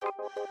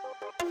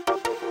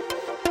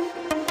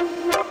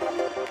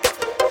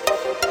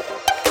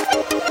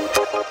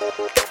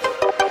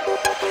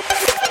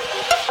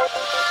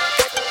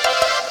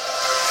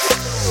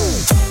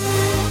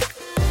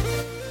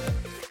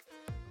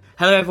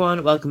Hello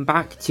everyone, welcome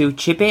back to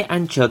Chibi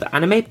and Chill, the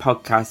anime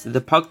podcast,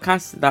 the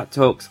podcast that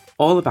talks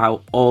all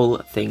about all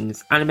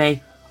things anime,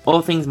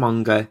 all things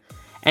manga,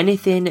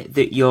 anything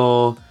that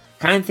you're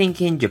kind of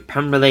thinking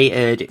Japan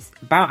related, it's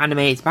about anime,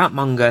 it's about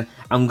manga,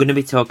 I'm going to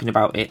be talking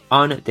about it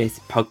on this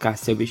podcast,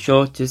 so be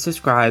sure to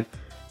subscribe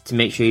to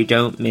make sure you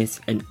don't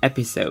miss an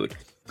episode.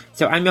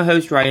 So I'm your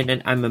host Ryan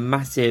and I'm a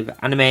massive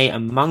anime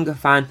and manga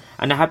fan,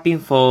 and I have been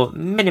for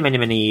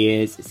many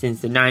years,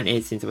 since the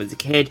 90s, since I was a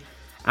kid.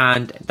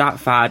 And that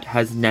fad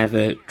has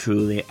never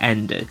truly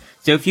ended.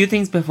 So a few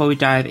things before we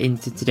dive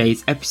into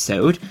today's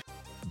episode.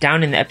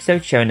 Down in the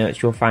episode show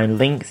notes you'll find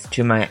links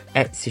to my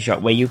Etsy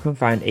shop where you can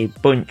find a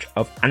bunch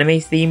of anime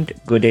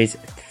themed goodies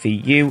for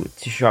you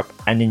to shop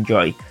and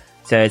enjoy.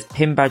 So there's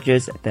pin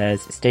badges,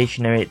 there's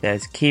stationery,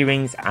 there's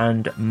keyrings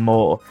and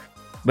more.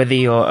 Whether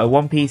you're a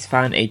One Piece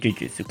fan, a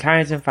Jujutsu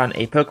Kaisen fan,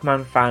 a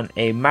Pokemon fan,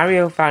 a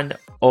Mario fan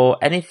or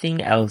anything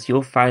else,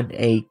 you'll find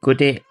a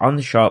goodie on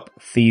the shop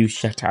for you to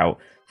check out.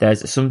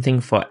 There's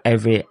something for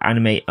every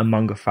anime and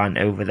manga fan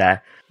over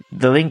there.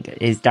 The link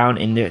is down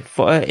in the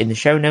footer in the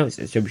show notes,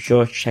 so be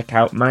sure to check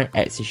out my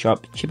Etsy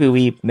shop,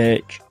 Chibiweeb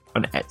Merch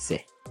on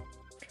Etsy.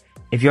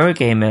 If you're a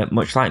gamer,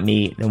 much like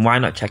me, then why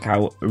not check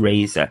out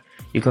Razer?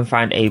 You can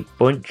find a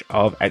bunch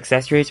of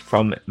accessories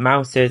from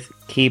mouses,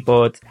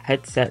 keyboards,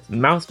 headsets,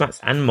 mouse mats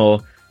and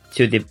more,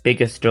 to the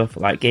bigger stuff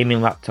like gaming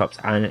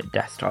laptops and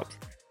desktops.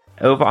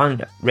 Over on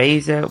the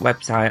Razer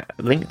website,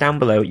 link down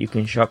below, you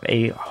can shop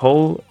a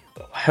whole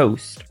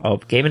host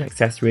of gaming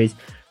accessories,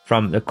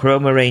 from the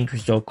Chroma range,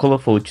 which is all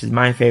colourful, which is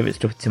my favourite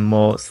stuff, to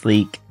more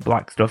sleek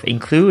black stuff,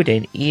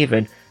 including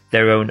even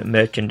their own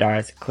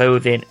merchandise,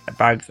 clothing,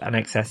 bags and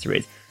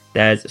accessories.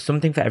 There's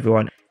something for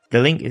everyone.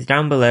 The link is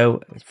down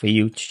below for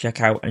you to check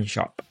out and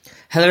shop.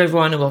 Hello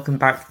everyone and welcome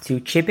back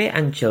to Chibi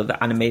and Chill,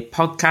 the anime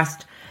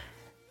podcast.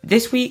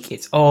 This week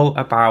it's all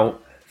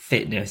about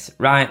fitness,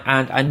 right?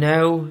 And I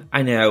know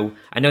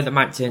that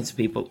might turn some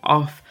people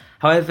off.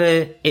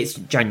 However, it's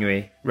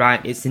January,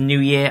 right? It's the new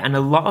year, and a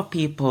lot of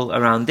people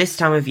around this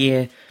time of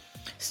year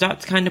start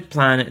to kind of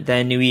plan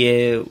their new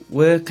year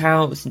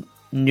workouts,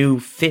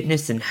 new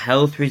fitness and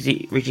health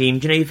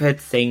regimes. You know, you've heard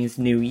things,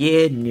 new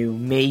year, new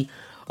me,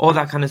 all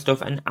that kind of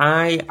stuff. And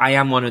I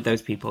am one of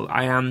those people.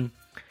 I am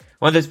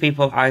one of those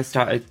people. I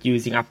started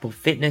using Apple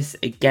Fitness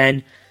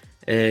again,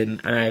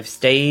 and I've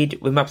stayed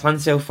with my plan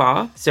so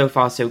far. So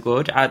far, so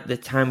good. At the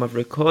time of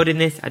recording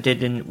this, I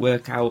didn't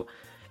work out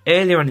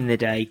earlier on in the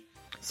day.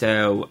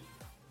 So,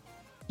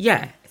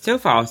 yeah, so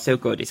far so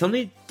good. It's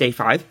only day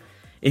 5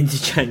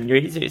 into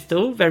January, so it's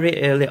still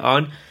very early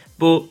on.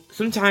 But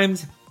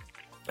sometimes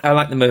I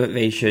like the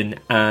motivation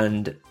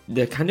and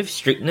the kind of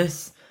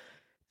strictness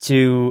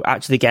to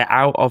actually get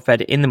out of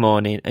bed in the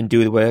morning and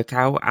do the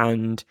workout.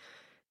 And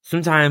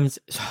sometimes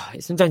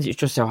it's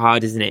just so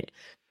hard, isn't it?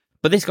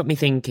 But this got me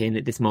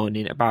thinking this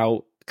morning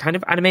about kind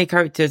of anime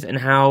characters and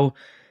how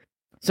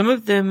some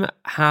of them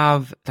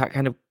have that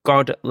kind of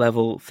god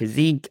level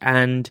physique,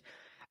 and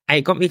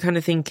it got me kind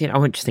of thinking. I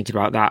wasn't just thinking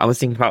about that. I was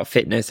thinking about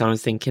fitness. I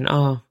was thinking,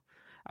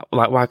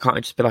 why can't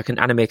I just be like an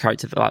anime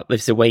character that like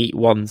lifts a weight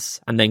once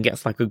and then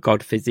gets like a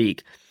god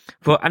physique?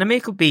 But anime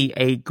could be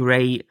a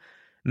great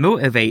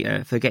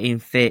motivator for getting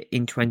fit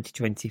in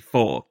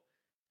 2024.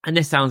 And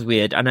this sounds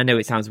weird, and I know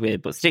it sounds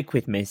weird, but stick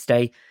with me.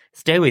 Stay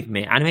with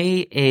me.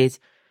 Anime is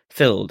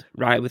filled,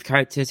 right, with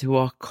characters who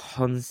are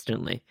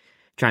constantly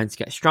trying to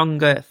get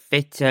stronger,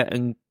 fitter,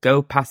 and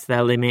go past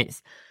their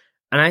limits.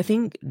 And I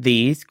think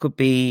these could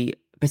be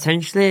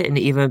potentially an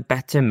even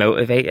better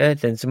motivator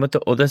than some of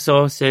the other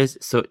sources,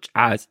 such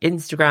as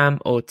Instagram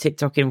or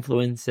TikTok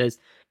influencers,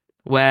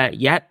 where,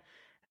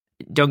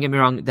 don't get me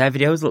wrong, their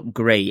videos look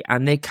great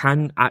and they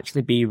can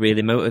actually be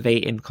really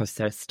motivating because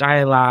they're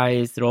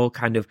stylized, they're all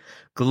kind of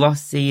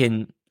glossy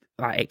and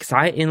like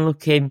exciting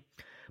looking,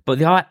 but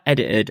they are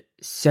edited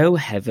so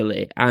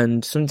heavily,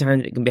 and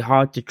sometimes it can be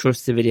hard to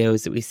trust the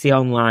videos that we see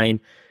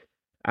online.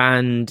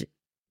 And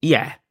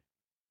yeah,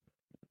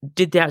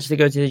 did they actually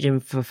go to the gym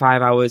for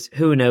 5 hours?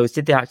 Who knows?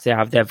 Did they actually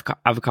have their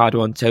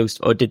avocado on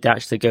toast, or did they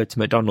actually go to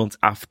McDonald's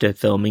after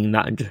filming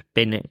that and just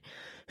bin it?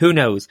 Who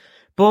knows?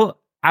 But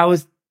I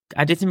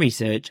did some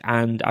research,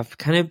 and I've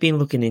kind of been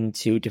looking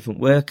into different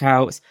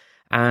workouts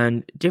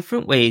and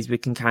different ways we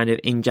can kind of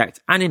inject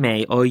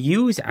anime or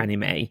use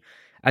anime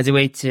as a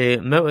way to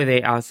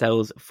motivate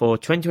ourselves for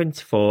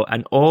 2024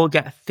 and all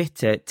get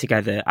fitter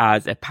together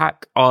as a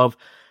pack of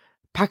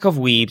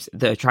weebs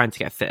that are trying to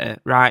get fitter,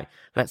 right?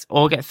 Let's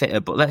all get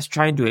fitter, but let's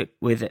try and do it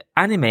with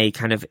anime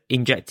kind of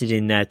injected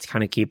in there to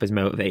kind of keep us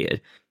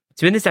motivated.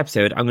 So in this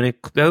episode, I'm going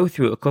to go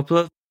through a couple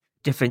of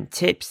different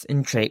tips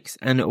and tricks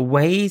and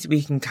ways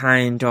we can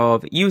kind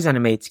of use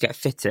anime to get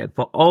fitter,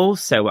 but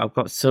also I've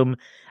got some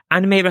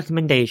anime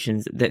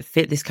recommendations that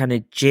fit this kind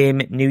of gym,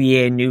 new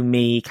year, new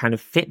me kind of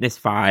fitness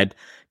vibe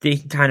that you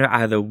can kind of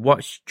either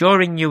watch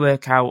during your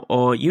workout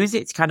or use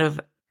it to kind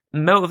of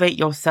motivate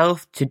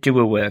yourself to do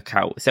a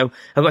workout. So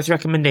I've got some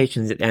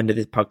recommendations at the end of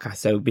this podcast,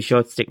 so be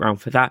sure to stick around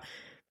for that.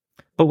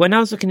 But when I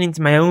was looking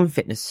into my own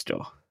fitness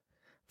stuff,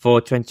 for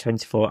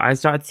 2024, I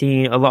started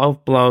seeing a lot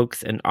of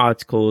blogs and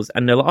articles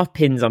and a lot of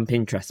pins on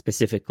Pinterest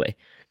specifically,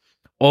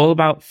 all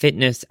about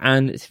fitness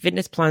and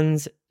fitness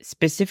plans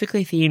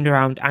specifically themed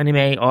around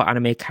anime or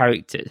anime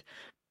characters.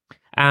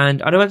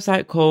 And on a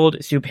website called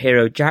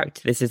Superhero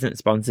Jacked, this isn't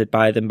sponsored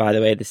by them, by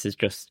the way, this is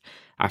just,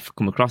 I've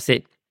come across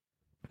it.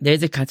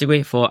 There's a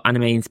category for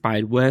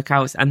anime-inspired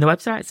workouts, and the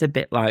website's a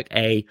bit like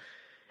a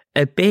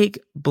big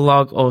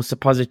blog or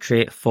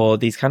suppository for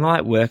these kind of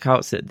like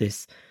workouts that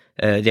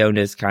the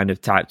owners kind of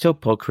typed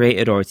up or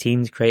created, or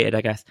teams created,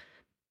 I guess,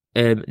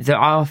 that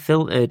are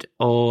filtered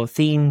or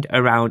themed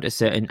around a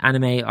certain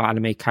anime or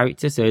anime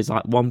character. So there's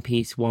like One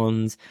Piece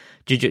ones,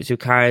 Jujutsu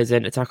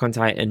Kaisen, Attack on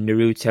Titan,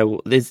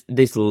 Naruto.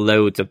 There's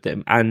loads of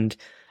them, and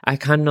I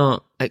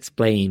cannot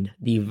explain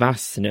the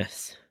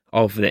vastness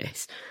of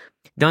this.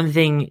 The only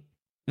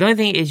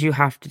thing is you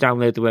have to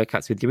download the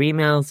workouts with your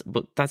emails,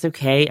 but that's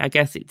okay. I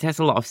guess it takes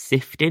a lot of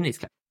sifting.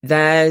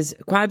 There's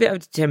quite a bit of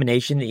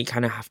determination that you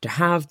kind of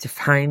have to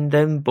find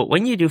them, but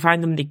when you do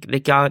find them,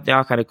 they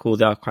are kind of cool.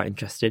 They are quite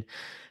interesting.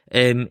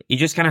 You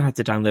just kind of have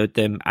to download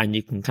them and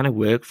you can kind of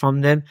work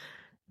from them.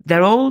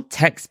 They're all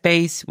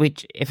text-based,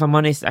 which, if I'm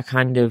honest,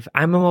 I'm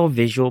a more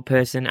visual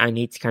person. I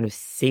need to kind of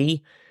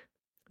see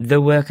the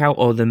workout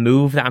or the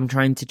move that I'm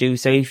trying to do.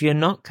 So if you're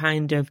not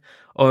kind of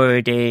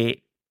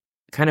already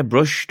kind of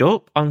brushed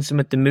up on some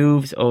of the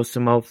moves or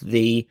some of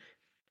the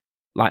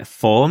like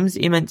forms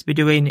you're meant to be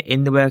doing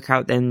in the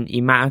workout, then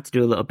you might have to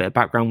do a little bit of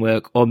background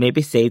work or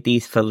maybe save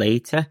these for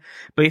later.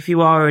 But if you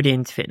are already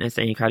into fitness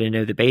and you kind of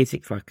know the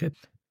basics, like a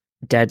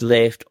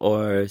deadlift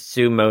or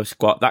sumo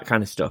squat, that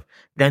kind of stuff,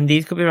 then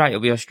these could be right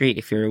up your street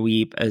if you're a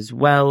weeb as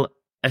well,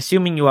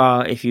 assuming you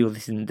are if you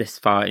listen this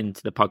far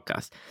into the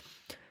podcast.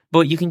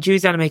 But you can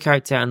choose the anime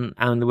character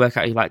and the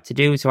workout you like to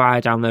do. So I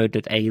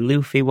downloaded a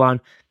Luffy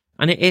one,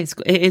 and it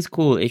is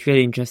cool. It's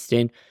really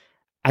interesting.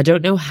 I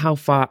don't know how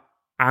far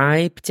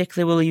I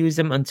particularly will use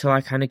them until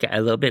I kind of get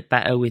a little bit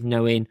better with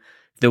knowing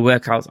the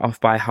workouts off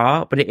by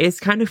heart. But it is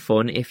kind of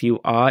fun if you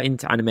are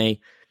into anime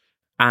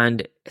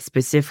and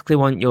specifically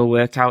want your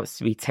workouts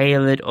to be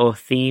tailored or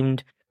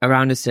themed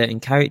around a certain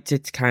character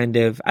to kind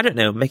of, I don't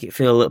know, make it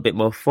feel a little bit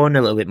more fun,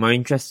 a little bit more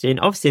interesting.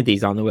 Obviously,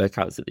 these aren't the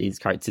workouts that these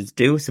characters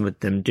do. Some of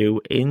them do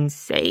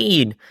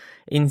insane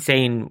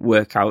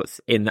workouts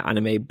in the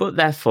anime, but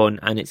they're fun,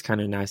 and it's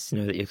kind of nice to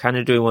know that you're kind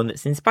of doing one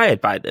that's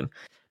inspired by them.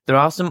 There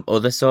are some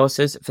other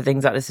sources for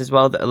things like this as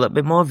well that are a little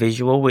bit more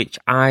visual, which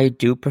I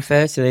do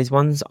prefer. So there's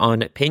ones on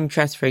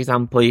Pinterest, for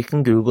example. You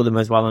can Google them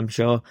as well, I'm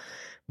sure.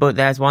 But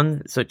there's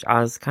one such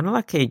as kind of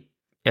like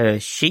a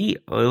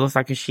sheet, or it looks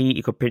like a sheet.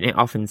 You could print it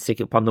off and stick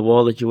it up on the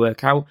wall as you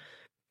work out.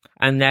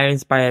 And they're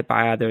inspired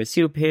by either a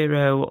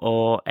superhero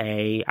or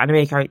a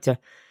anime character.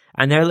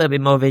 And they're a little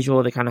bit more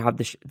visual. They kind of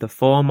have the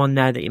form on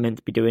there that you're meant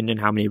to be doing and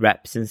how many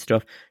reps and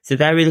stuff. So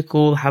they're really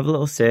cool. Have a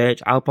little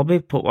search. I'll probably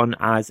put one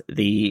as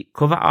the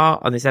cover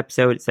art on this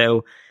episode.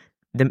 So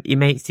you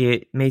may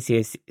see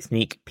a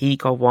sneak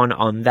peek of one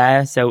on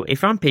there. So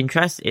if you're on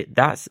Pinterest,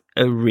 that's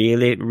a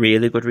really,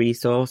 really good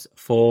resource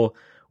for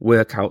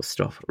workout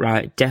stuff,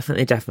 right?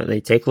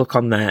 Definitely take a look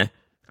on there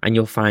and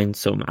you'll find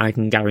some. I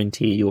can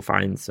guarantee you'll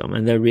find some,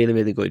 and they're really,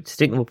 really good.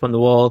 Stick them up on the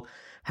wall,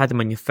 have them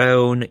on your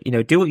phone,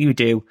 do what you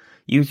do,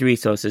 use the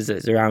resources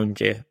that's around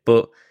you,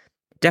 but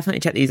definitely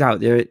check these out.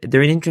 They're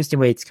an interesting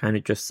way to kind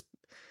of just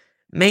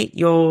make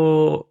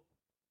your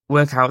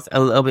workouts a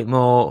little bit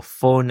more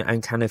fun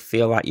and kind of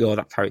feel like you're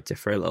that character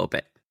for a little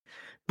bit.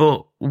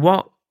 But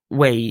what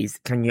ways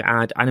can you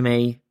add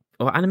anime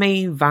or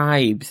anime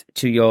vibes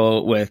to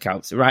your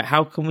workouts, right?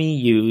 How can we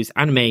use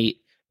anime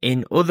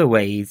in other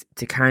ways,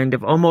 to kind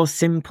of almost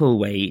simple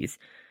ways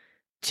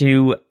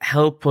to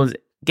help us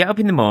get up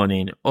in the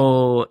morning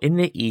or in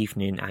the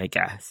evening, I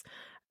guess,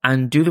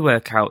 and do the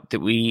workout that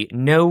we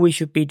know we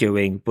should be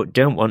doing but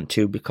don't want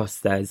to because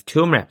there's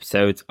too many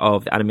episodes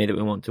of the anime that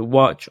we want to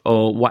watch,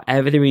 or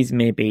whatever the reason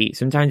may be.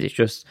 Sometimes it's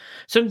just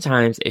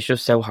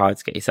so hard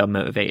to get yourself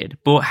motivated.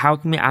 But how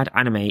can we add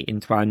anime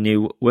into our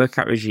new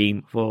workout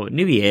regime for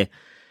New Year,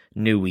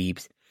 New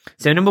Weebs?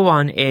 So number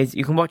one is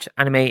you can watch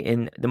anime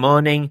in the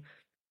morning.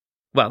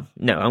 Well,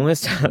 no, I'm going to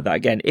start that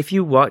again. If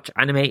you watch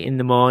anime in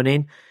the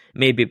morning,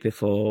 maybe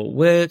before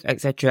work,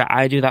 etc.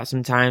 I do that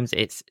sometimes.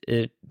 It's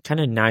a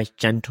kind of nice,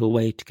 gentle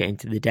way to get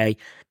into the day.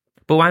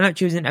 But why not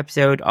choose an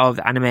episode of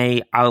the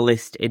anime I'll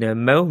list in a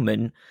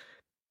moment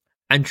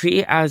and treat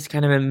it as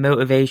kind of a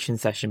motivation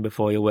session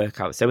before your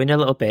workout? So in a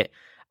little bit,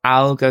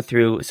 I'll go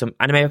through some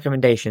anime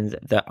recommendations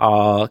that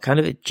are kind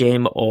of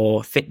gym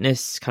or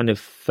fitness kind of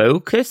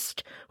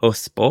focused or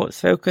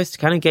sports focused, to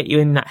kind of get you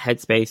in that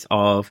headspace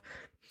of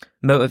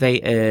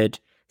motivated,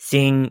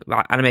 seeing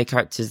like anime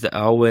characters that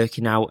are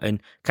working out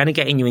and kind of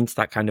getting you into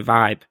that kind of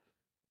vibe.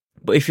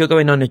 But if you're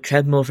going on a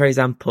treadmill, for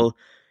example,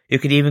 you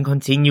could even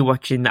continue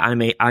watching the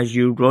anime as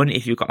you run.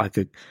 If you've got like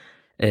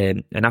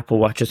an Apple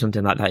Watch or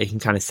something like that, you can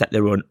kind of set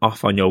the run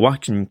off on your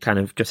watch and kind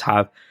of just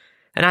have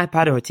an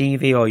iPad or a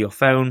TV or your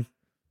phone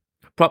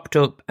propped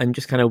up and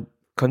just kind of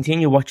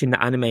continue watching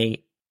the anime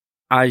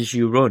as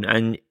you run.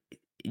 And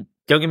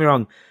don't get me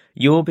wrong,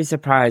 you'll be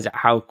surprised at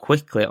how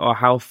quickly or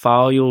how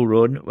far you'll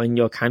run when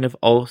you're kind of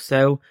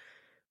also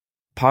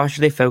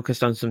partially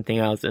focused on something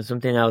else and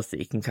something else that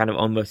you can kind of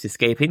almost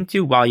escape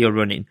into while you're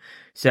running.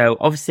 So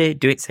obviously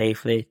do it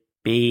safely.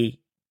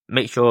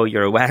 Make sure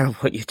you're aware of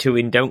what you're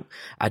doing.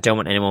 I don't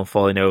want anyone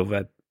falling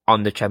over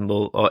on the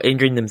treadmill or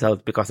injuring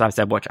themselves because I've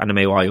said watch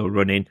anime while you're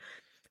running.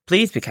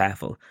 Please be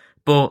careful.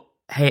 But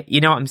hey,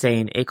 you know what I'm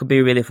saying? It could be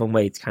a really fun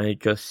way to kind of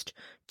just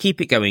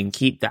keep it going,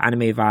 keep the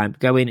anime vibe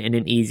going in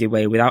an easy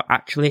way without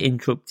actually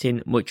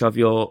interrupting much of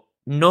your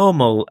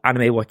normal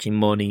anime watching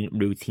morning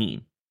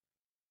routine.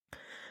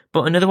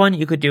 But another one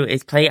you could do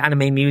is play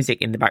anime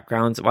music in the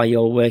background while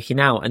you're working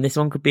out. And this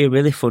one could be a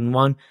really fun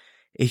one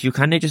if you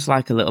kind of just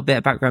like a little bit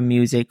of background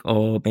music,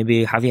 or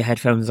maybe have your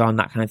headphones on,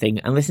 that kind of thing,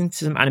 and listen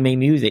to some anime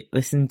music.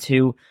 Listen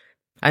to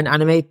an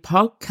anime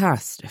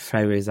podcast,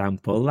 for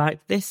example,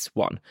 like this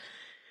one.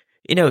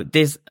 You know,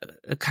 there's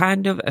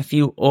a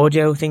few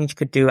audio things you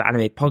could do: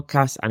 anime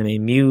podcasts,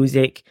 anime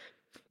music.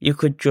 You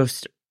could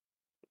just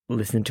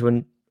listen to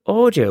an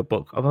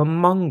audiobook of a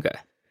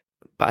manga.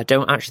 But I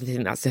don't actually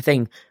think that's the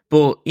thing.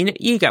 But, you know,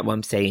 you get what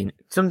I'm saying.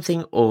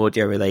 Something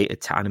audio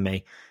related to anime.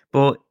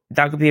 But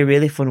that could be a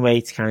really fun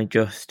way to kind of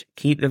just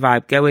keep the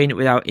vibe going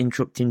without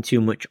interrupting too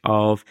much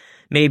of,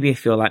 maybe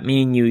if you're like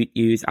me and you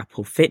use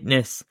Apple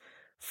Fitness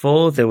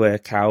for the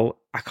workout,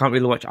 I can't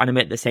really watch anime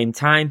at the same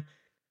time.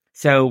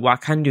 So what I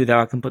can do though,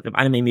 I can put the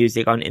anime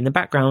music on in the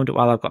background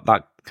while I've got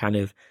that kind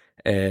of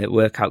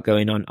workout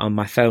going on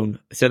my phone.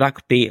 So that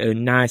could be a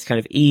nice kind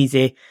of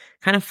easy,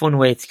 kind of fun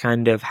way to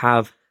kind of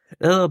have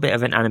a little bit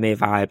of an anime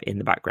vibe in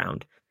the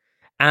background.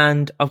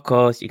 And of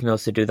course, you can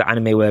also do the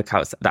anime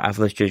workouts that I've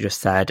literally just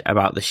said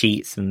about the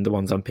sheets and the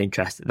ones on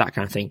Pinterest, that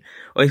kind of thing.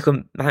 Or you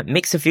can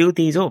mix a few of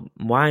these up.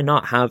 Why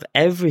not have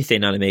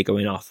everything anime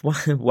going off?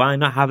 Why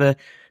not have a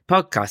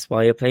podcast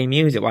while you're playing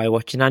music, while you're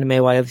watching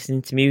anime, while you're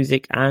listening to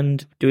music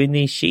and doing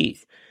these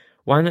sheets?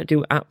 Why not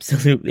do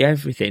absolutely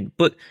everything?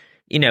 But,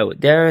 you know,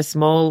 there are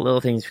small little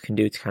things we can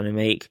do to kind of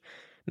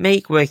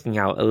make working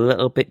out a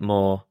little bit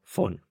more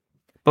fun.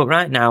 But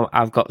right now,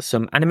 I've got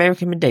some anime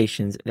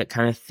recommendations that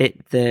kind of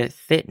fit the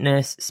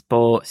fitness,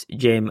 sports,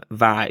 gym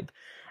vibe.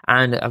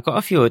 And I've got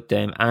a few of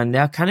them, and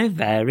they'll kind of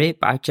vary,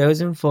 but I've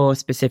chosen for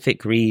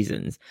specific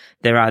reasons.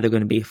 They're either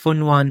going to be a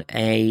fun one,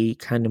 a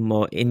kind of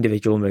more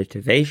individual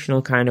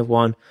motivational kind of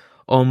one,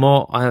 or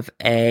more of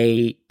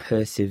a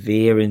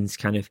perseverance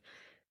kind of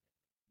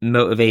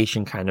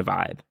motivation kind of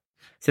vibe.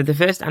 So the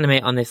first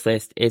anime on this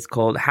list is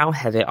called How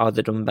Heavy Are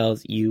the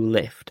Dumbbells You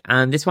Lift?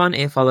 And this one,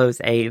 it follows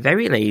a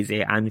very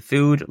lazy and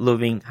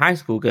food-loving high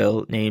school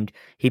girl named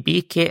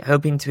Hibiki,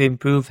 hoping to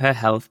improve her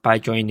health by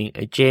joining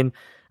a gym.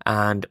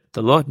 And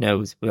the Lord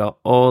knows we are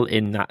all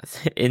in that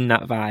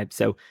vibe,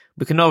 so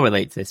we can all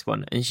relate to this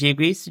one. And she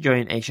agrees to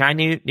join a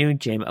shiny new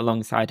gym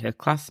alongside her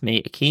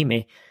classmate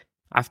Akimi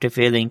after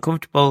feeling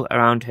comfortable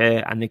around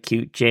her and the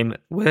cute gym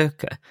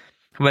worker.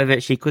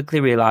 However, she quickly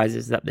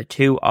realizes that the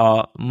two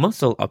are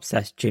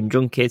muscle-obsessed gym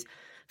junkies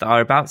that are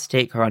about to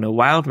take her on a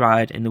wild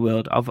ride in the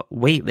world of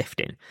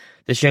weightlifting.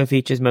 The show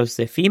features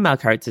mostly female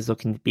characters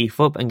looking to beef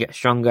up and get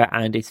stronger,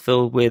 and is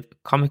filled with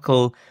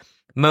comical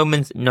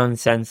moments,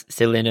 nonsense,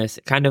 silliness,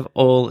 kind of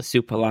all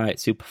super light,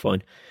 super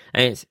fun.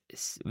 And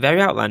it's very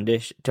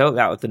outlandish,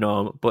 totally out of the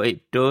norm, but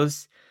it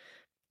does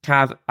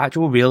have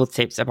actual real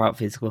tips about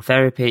physical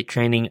therapy,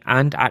 training,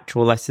 and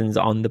actual lessons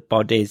on the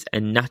body's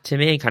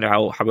anatomy, kind of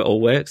how it all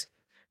works.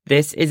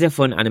 This is a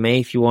fun anime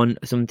if you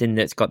want something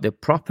that's got the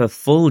proper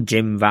full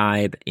gym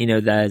vibe. You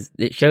know,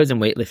 it shows them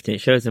weightlifting,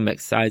 it shows them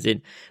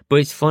exercising, but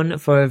it's fun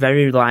for a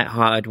very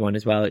light-hearted one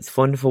as well. It's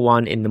fun for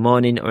one in the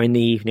morning or in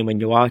the evening when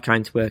you are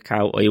trying to work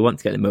out or you want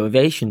to get the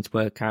motivation to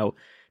work out,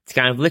 to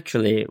kind of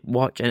literally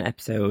watch an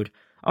episode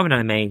of an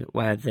anime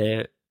where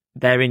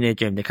they're in a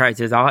gym, the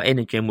characters are in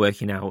a gym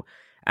working out,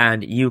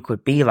 and you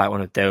could be like one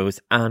of those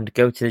and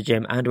go to the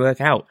gym and work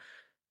out.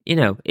 You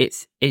know,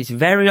 it's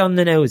very on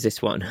the nose,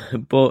 this one,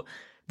 but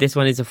this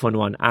one is a fun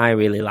one. I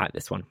really like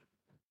this one.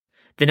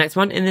 The next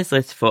one in this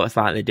list for a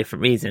slightly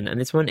different reason,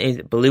 and this one is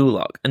Blue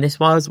Lock. And this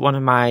was one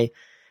of my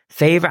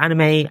favourite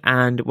anime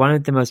and one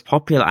of the most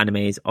popular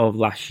animes of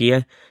last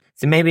year.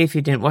 So maybe if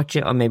you didn't watch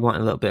it or maybe want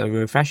a little bit of a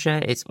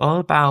refresher,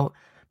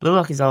 Blue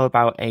Lock is all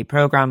about a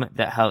program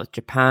that helps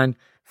Japan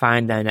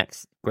find their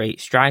next great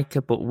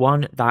striker, but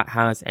one that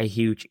has a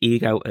huge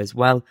ego as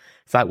well.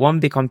 It's like one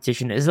big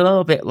competition. It's a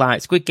little bit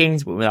like Squid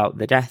Games, but without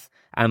the death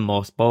and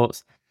more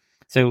sports.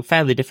 So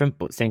fairly different,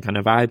 but same kind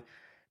of vibe.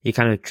 You're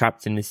kind of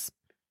trapped in this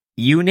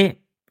unit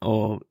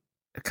or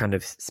a kind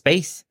of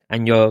space,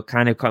 and you're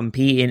kind of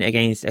competing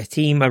against a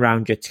team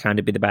around you to kind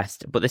of be the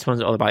best. But this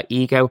one's all about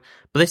ego.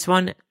 But this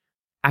one,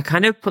 I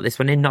kind of put this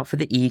one in not for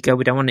the ego.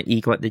 We don't want an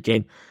ego at the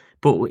gym,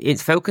 but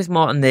it's focused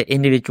more on the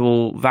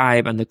individual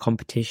vibe and the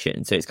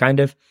competition. So it's kind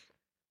of,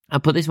 I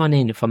put this one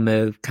in from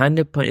a kind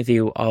of point of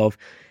view of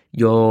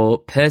your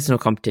personal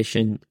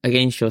competition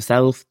against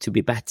yourself to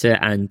be better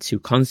and to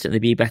constantly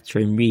be better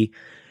and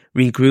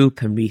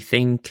regroup and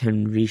rethink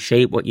and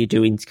reshape what you're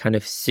doing to kind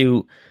of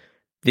suit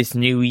this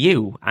new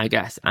you, I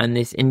guess, and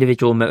this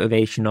individual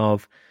motivation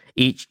of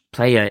each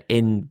player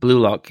in Blue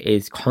Lock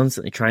is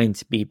constantly trying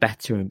to be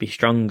better and be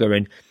stronger,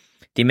 and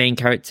the main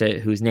character,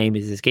 whose name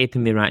is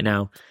escaping me right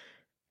now,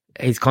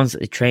 is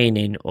constantly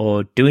training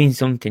or doing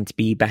something to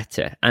be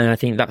better. And I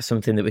think that's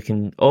something that we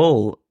can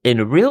all, in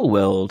a real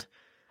world,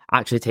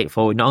 actually take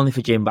forward, not only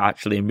for gym, but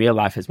actually in real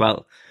life as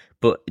well.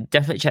 But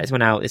definitely check this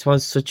one out. This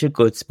was such a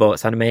good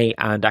sports anime,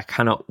 and I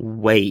cannot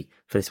wait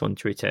for this one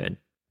to return.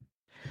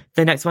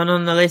 The next one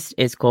on the list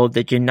is called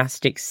The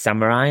Gymnastics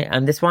Samurai,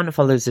 and this one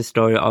follows the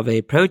story of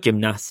a pro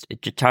gymnast,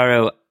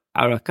 Jotaro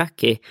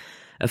Arakaki,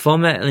 a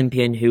former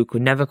Olympian who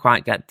could never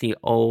quite get the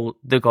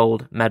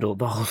gold medal.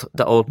 Right,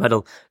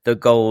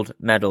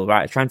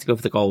 I was trying to go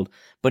for the gold.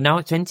 But now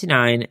at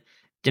 29,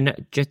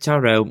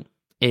 Jotaro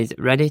is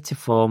ready to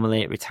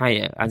formally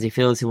retire, as he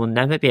feels he will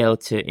never be able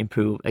to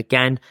improve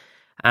again.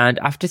 And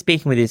after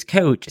speaking with his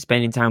coach,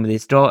 spending time with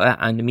his daughter,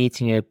 and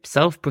meeting a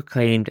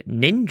self-proclaimed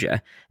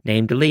ninja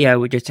named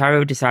Leo,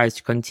 Jotaro decides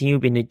to continue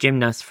being a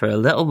gymnast for a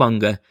little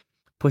longer,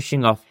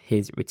 pushing off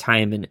his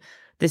retirement.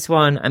 This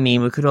one, I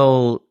mean, we could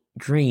all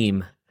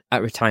dream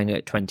at retiring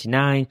at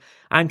 29.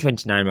 I'm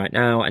 29 right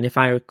now, and if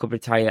I could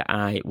retire,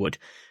 I would.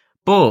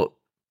 But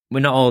we're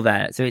not all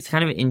there, so it's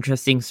kind of an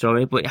interesting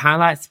story, but it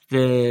highlights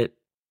the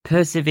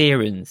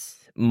perseverance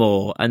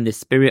more and the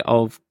spirit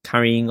of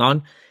carrying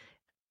on,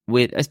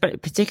 with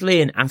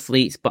particularly in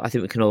athletes, but I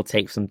think we can all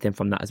take something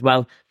from that as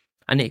well.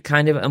 And it's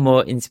kind of a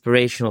more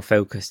inspirational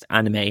focused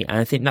anime, and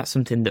I think that's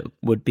something that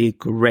would be a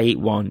great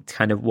one to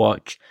kind of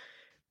watch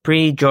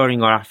pre,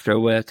 during, or after a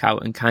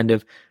workout, and kind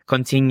of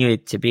continue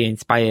to be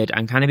inspired,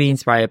 and kind of be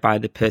inspired by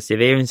the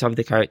perseverance of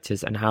the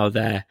characters and how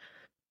they're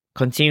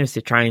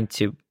continuously trying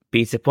to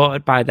be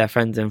supported by their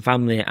friends and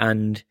family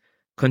and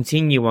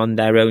continue on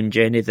their own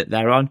journey that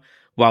they're on,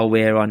 while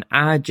we're on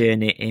our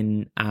journey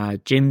in our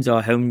gyms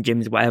or home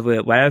gyms,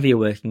 wherever you're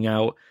working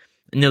out.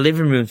 In the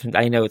living room,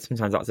 I know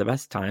sometimes that's the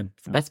best time,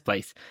 it's the best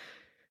place.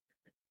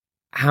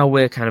 How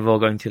we're kind of all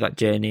going through that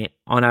journey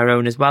on our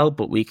own as well,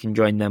 but we can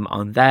join them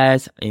on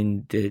theirs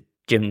in the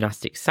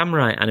Gymnastics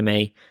Samurai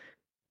anime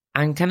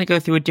and kind of go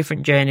through a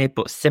different journey,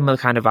 but similar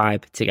kind of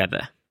vibe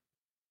together.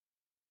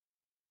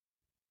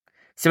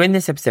 So in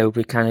this episode,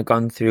 we've kind of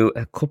gone through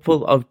a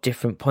couple of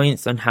different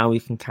points on how we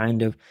can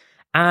kind of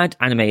add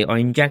anime or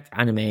inject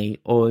anime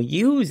or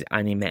use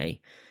anime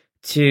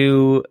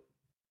to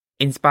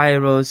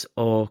inspire us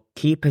or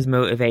keep us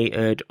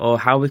motivated, or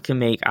how we can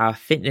make our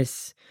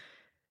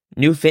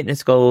new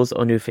fitness goals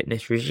or new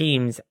fitness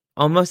regimes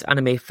almost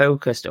anime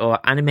focused or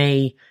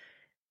anime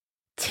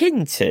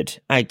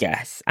tinted, I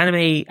guess.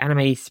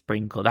 Anime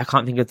sprinkled. I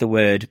can't think of the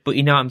word, but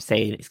you know what I'm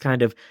saying. It's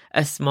kind of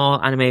a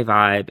small anime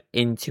vibe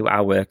into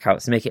our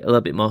workouts to make it a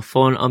little bit more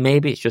fun, or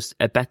maybe it's just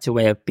a better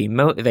way of being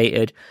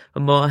motivated,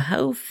 a more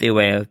healthy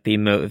way of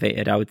being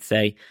motivated, I would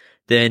say,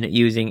 than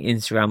using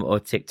Instagram or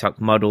TikTok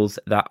models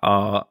that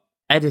are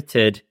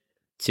edited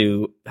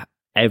to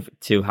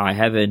high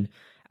heaven,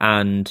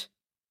 and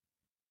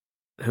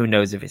who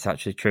knows if it's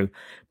actually true.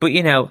 But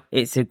you know,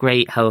 it's a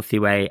great healthy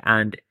way,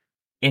 and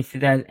if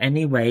there's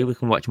any way we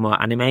can watch more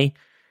anime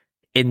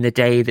in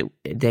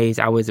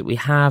the hours that we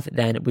have,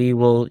 then we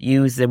will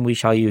use them. We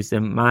shall use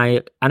them.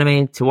 My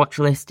anime to watch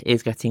list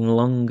is getting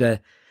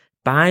longer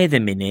by the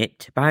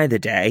minute, by the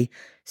day.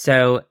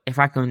 So if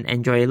I can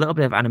enjoy a little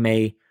bit of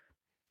anime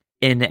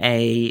in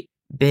a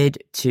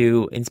bid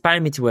to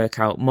inspire me to work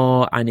out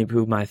more and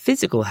improve my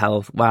physical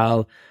health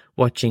while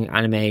watching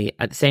anime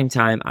at the same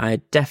time,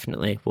 I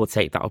definitely will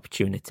take that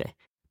opportunity.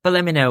 But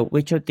let me know,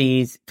 which of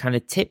these kind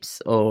of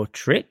tips or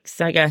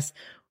tricks, I guess,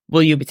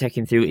 will you be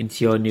taking through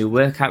into your new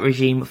workout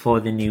regime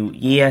for the new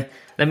year?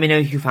 Let me know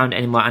if you found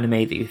any more anime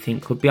that you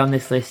think could be on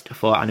this list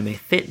for anime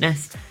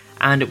fitness,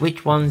 and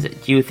which ones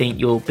do you think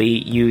you'll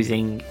be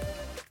using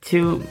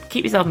to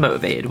keep yourself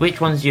motivated?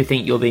 Which ones do you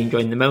think you'll be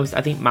enjoying the most?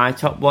 I think my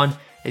top one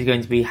is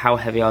going to be how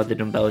heavy are the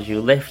dumbbells you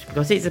lift,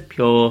 because it's a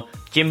pure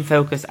gym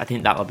focus. I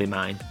think that'll be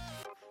mine.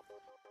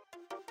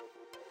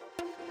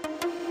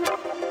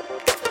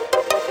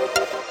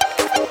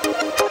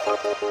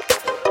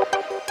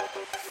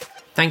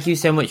 Thank you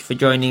so much for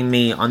joining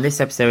me on this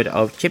episode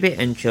of Chibi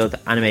and Chilled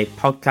Anime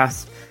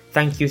Podcast.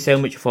 Thank you so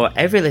much for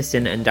every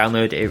listen and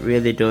download. It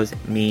really does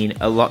mean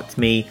a lot to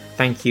me.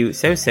 Thank you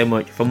so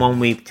much. From one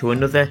week to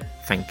another,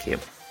 thank you.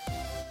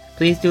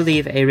 Please do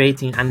leave a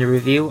rating and a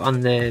review on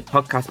the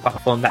podcast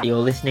platform that you're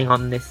listening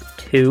on this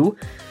to.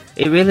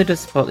 It really does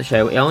support the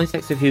show. It only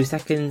takes a few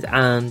seconds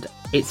and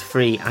it's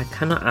free. I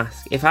cannot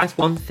ask. If I ask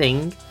one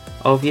thing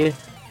of you,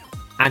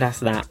 I'd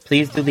ask that.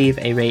 Please do leave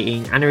a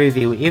rating and a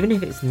review, even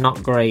if it's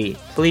not great.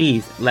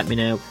 Please let me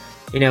know.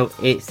 You know,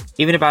 it's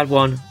even a bad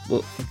one.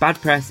 Well, bad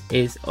press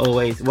is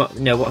always what's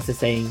the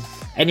saying?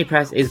 Any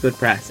press is good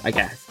press, I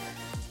guess.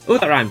 Oh,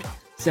 that rhymed.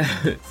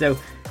 So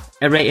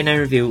a rating and a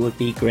review would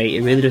be great.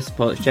 It really does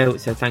support the show.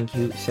 So thank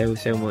you so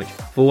much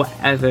for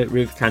whatever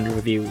kind of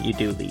review you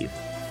do leave.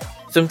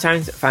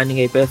 Sometimes finding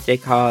a birthday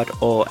card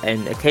or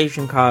an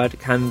occasion card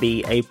can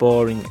be a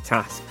boring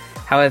task.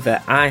 However,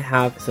 I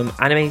have some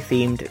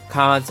anime-themed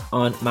cards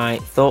on my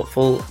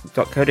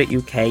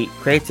thoughtful.co.uk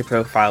creator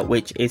profile,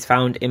 which is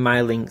found in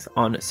my links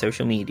on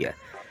social media.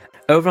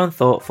 Over on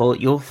Thoughtful,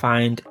 you'll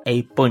find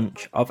a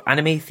bunch of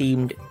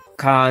anime-themed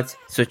cards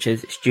such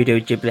as Studio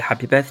Ghibli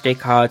Happy Birthday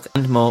cards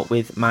and more,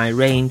 with my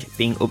range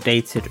being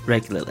updated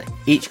regularly.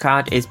 Each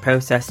card is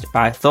processed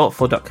by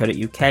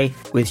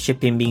thoughtful.co.uk, with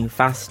shipping being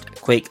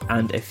fast, quick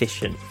and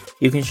efficient.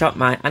 You can shop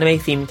my anime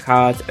themed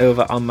cards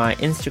over on my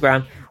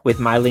Instagram, with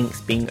my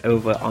links being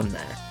over on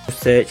there.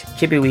 Search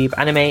Chibiweeb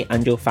Anime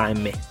and you'll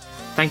find me.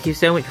 Thank you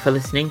so much for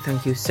listening.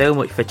 Thank you so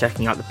much for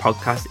checking out the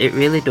podcast. It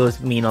really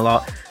does mean a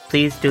lot.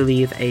 Please do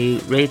leave a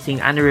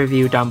rating and a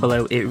review down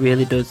below. It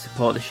really does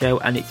support the show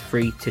and it's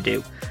free to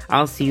do.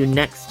 I'll see you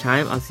next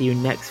time. I'll see you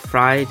next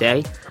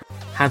Friday.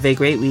 Have a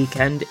great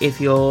weekend. If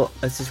you're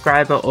a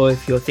subscriber or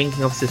if you're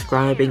thinking of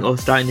subscribing or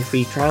starting the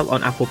free trial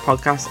on Apple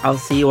Podcasts, I'll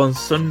see you on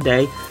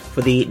Sunday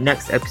for the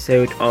next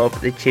episode of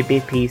the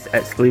Chibi Piece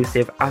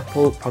exclusive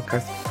Apple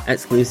Podcast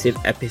exclusive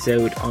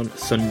episode on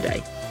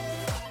Sunday.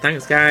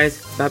 Thanks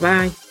guys. Bye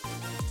bye.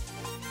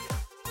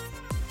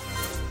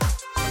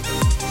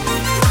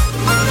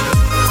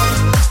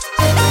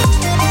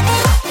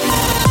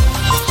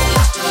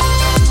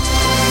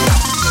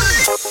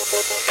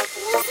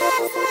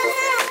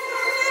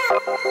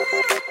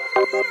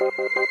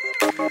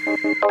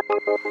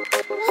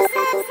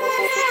 Yes,